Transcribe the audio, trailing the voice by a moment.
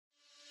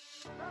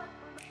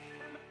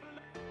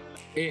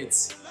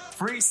It's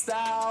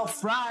Freestyle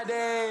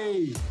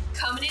Friday.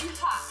 Coming in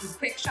hot with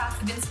quick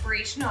shots of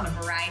inspiration on a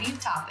variety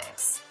of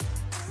topics.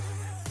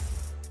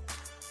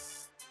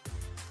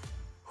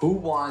 Who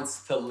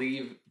wants to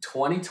leave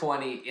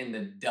 2020 in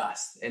the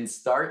dust and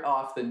start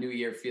off the new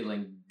year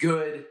feeling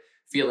good,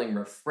 feeling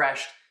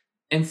refreshed,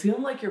 and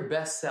feeling like your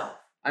best self?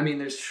 I mean,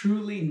 there's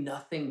truly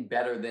nothing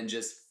better than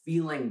just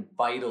feeling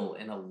vital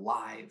and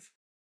alive.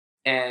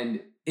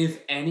 And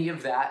if any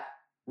of that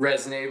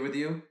resonated with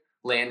you,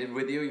 landed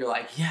with you, you're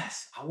like,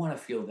 yes, I want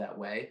to feel that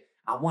way.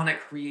 I want to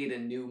create a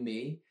new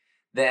me.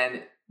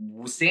 Then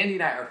Sandy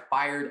and I are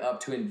fired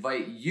up to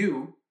invite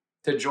you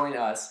to join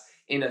us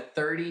in a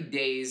 30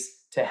 days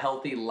to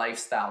healthy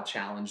lifestyle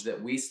challenge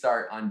that we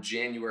start on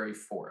January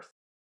 4th.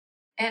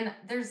 And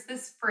there's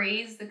this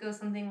phrase that goes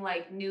something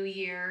like new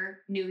year,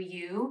 new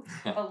you,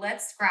 but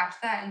let's scratch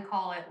that and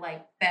call it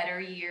like better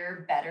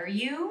year, better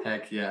you.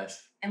 Heck yes.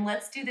 And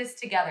let's do this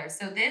together.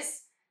 So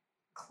this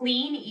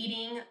clean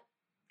eating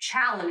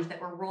challenge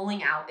that we're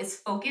rolling out is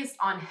focused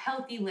on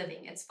healthy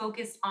living. It's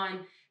focused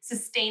on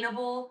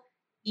sustainable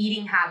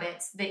eating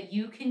habits that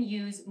you can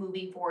use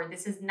moving forward.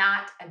 This is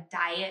not a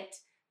diet.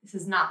 This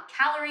is not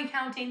calorie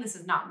counting. This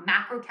is not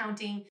macro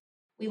counting.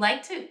 We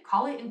like to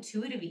call it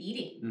intuitive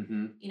eating.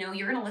 Mm-hmm. You know,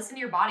 you're going to listen to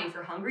your body. If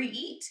you're hungry,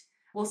 eat.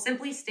 We'll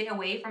simply stay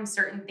away from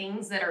certain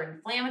things that are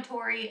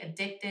inflammatory,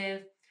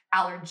 addictive,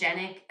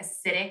 allergenic,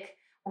 acidic.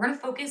 We're going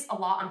to focus a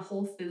lot on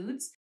whole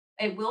foods.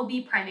 It will be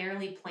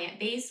primarily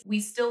plant-based. We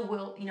still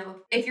will,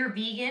 if you're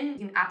vegan,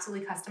 you can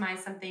absolutely customize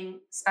something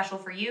special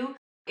for you.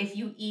 If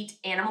you eat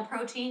animal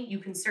protein, you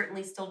can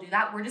certainly still do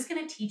that. We're just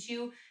going to teach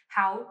you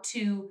how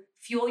to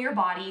fuel your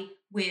body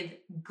with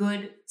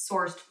good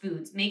sourced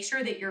foods. Make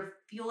sure that you're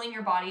fueling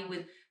your body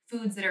with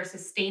foods that are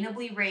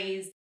sustainably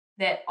raised,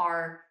 that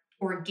are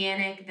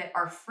organic, that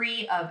are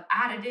free of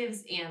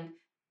additives and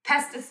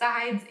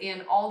pesticides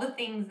and all the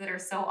things that are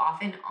so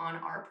often on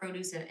our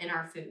produce and in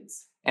our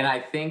foods. And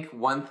I think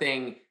one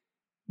thing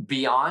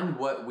beyond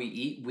what we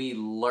eat, we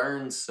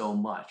learn so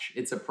much.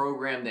 It's a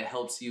program that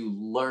helps you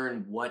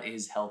learn what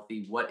is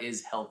healthy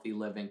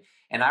living.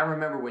 And I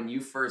remember when you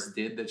first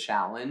did the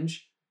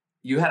challenge,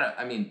 you had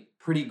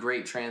pretty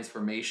great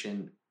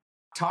transformation.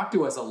 Talk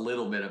to us a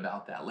little bit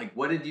about that. Like,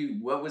 what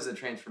was the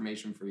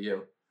transformation for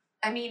you?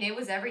 I mean, it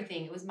was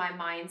everything. It was my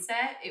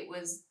mindset. It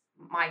was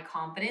my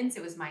confidence.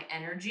 It was my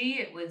energy.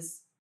 It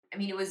was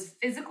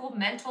physical,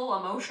 mental,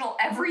 emotional,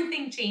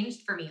 everything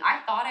changed for me. I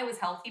thought I was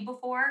healthy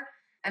before,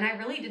 and I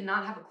really did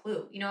not have a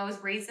clue. I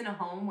was raised in a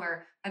home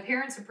where my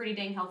parents were pretty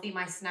dang healthy.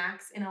 My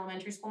snacks in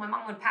elementary school, my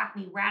mom would pack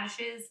me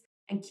radishes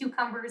and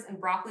cucumbers and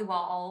broccoli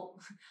while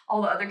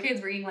all the other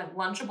kids were eating like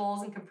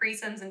Lunchables and Capri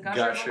Suns and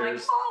Gushers. I'm like,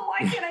 Mom, why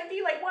can't I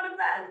be like one of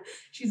them?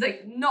 She's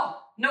like, no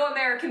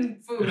American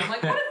food. I'm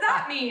like, what does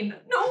that mean?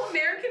 No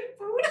American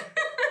food?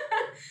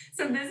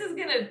 So this is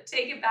going to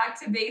take it back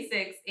to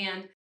basics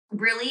and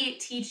really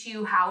teach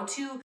you how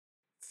to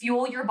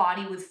fuel your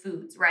body with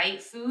foods,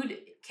 right? Food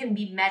can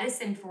be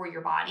medicine for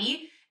your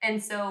body.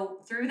 And so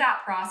through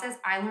that process,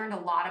 I learned a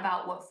lot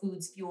about what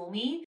foods fuel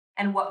me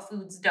and what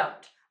foods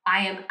don't.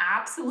 I am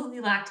absolutely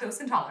lactose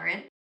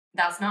intolerant.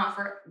 That's not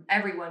for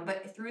everyone,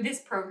 but through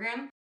this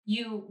program,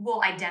 you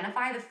will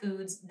identify the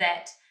foods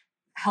that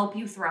help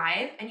you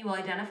thrive, and you will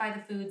identify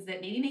the foods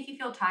that maybe make you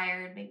feel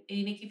tired,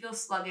 maybe make you feel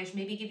sluggish,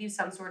 maybe give you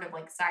some sort of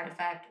like side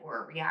effect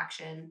or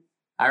reaction.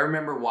 I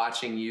remember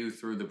watching you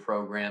through the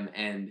program,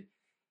 and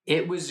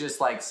it was just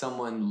like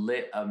someone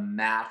lit a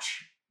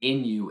match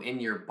in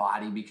your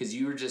body, because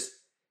you were just,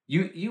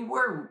 you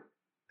were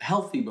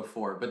healthy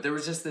before, but there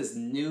was just this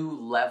new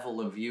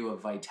level of you,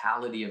 of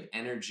vitality, of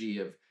energy,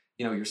 of,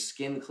 your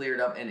skin cleared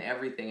up and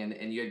everything.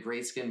 And you had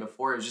great skin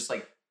before. It was just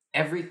like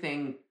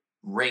everything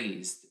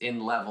raised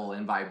in level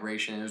and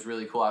vibration. It was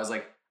really cool. I was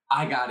like,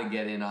 I got to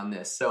get in on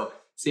this. So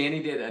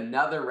Sandy did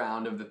another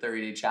round of the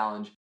 30-day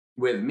challenge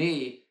with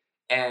me,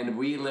 and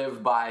we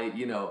live by,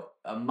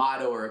 a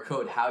motto or a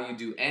quote: how you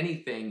do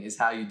anything is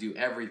how you do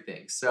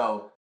everything.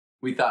 So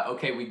we thought,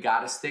 okay, we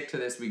got to stick to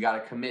this. We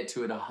got to commit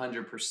to it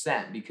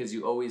 100%, because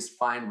you always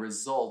find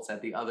results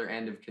at the other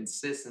end of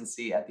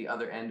consistency, at the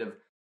other end of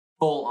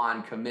full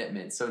on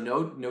commitment. So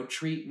no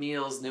treat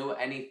meals, no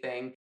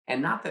anything.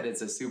 And not that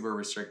it's a super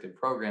restricted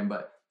program,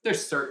 but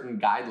there's certain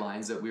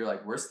guidelines that we were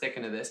like, we're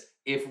sticking to this.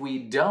 If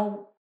we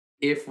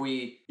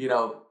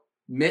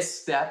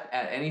misstep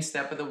at any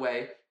step of the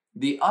way,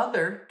 the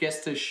other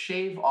gets to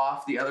shave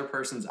off the other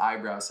person's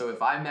eyebrow. So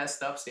if I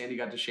messed up, Sandy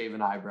got to shave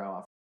an eyebrow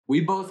off. We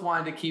both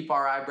wanted to keep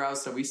our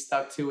eyebrows, so we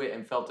stuck to it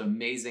and felt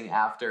amazing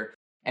after.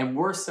 And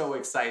we're so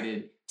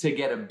excited to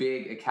get a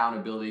big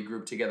accountability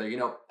group together.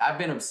 I've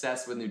been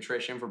obsessed with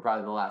nutrition for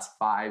probably the last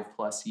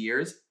 5+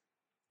 years.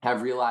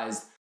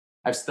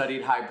 I've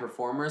studied high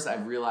performers.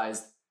 I've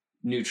realized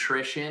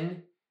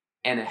nutrition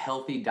and a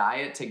healthy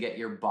diet to get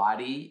your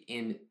body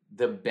in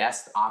the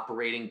best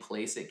operating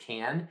place it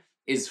can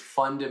is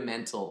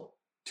fundamental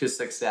to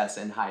success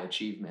and high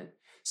achievement.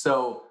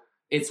 So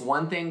it's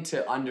one thing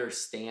to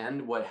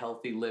understand what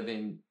healthy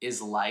living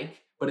is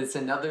like, but it's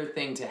another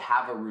thing to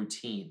have a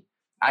routine.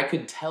 I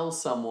could tell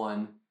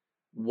someone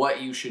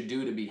what you should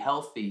do to be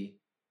healthy,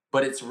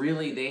 but it's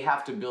really they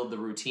have to build the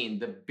routine.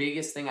 The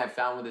biggest thing I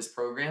found with this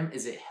program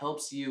is it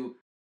helps you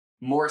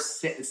more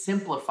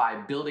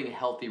simplify building a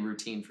healthy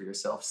routine for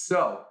yourself.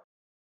 So,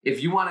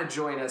 if you want to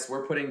join us,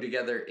 we're putting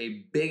together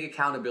a big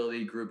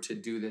accountability group to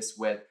do this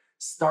with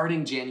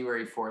starting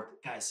January 4th.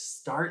 Guys,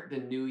 start the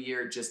new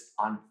year just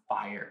on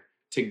fire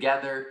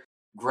together.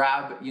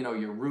 Grab,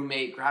 your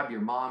roommate, grab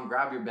your mom,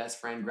 grab your best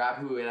friend, grab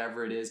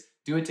whoever it is,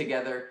 do it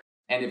together.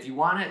 And if you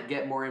want to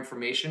get more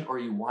information or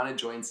you want to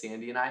join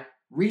Sandy and I,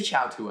 reach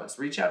out to us.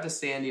 Reach out to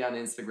Sandy on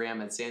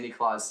Instagram at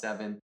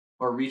SandyClaus7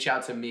 or reach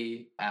out to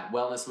me at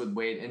Wellness with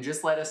Wade and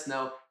just let us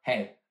know,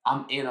 hey,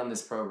 I'm in on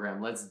this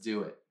program. Let's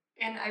do it.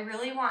 And I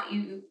really want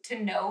you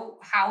to know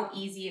how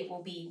easy it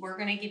will be. We're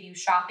going to give you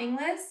shopping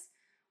lists.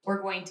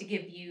 We're going to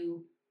give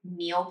you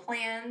meal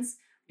plans.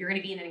 You're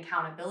going to be in an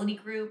accountability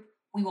group.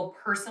 We will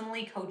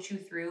personally coach you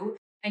through,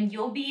 and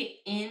you'll be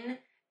in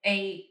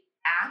a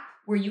app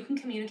where you can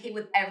communicate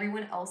with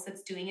everyone else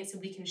that's doing it. So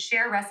we can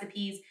share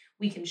recipes,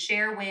 we can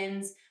share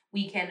wins,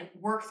 we can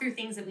work through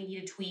things that we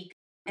need to tweak.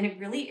 And it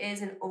really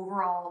is an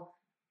overall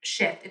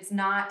shift. It's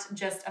not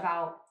just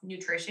about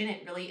nutrition.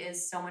 It really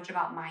is so much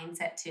about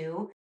mindset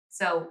too.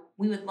 So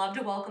we would love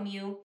to welcome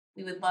you.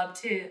 We would love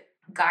to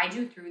guide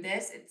you through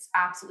this. It's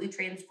absolutely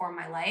transformed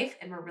my life,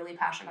 and we're really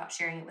passionate about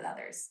sharing it with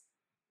others.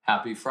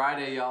 Happy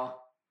Friday, y'all.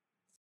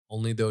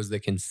 Only those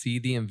that can see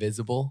the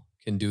invisible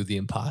can do the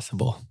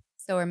impossible.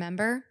 So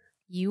remember,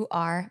 you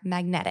are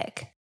magnetic.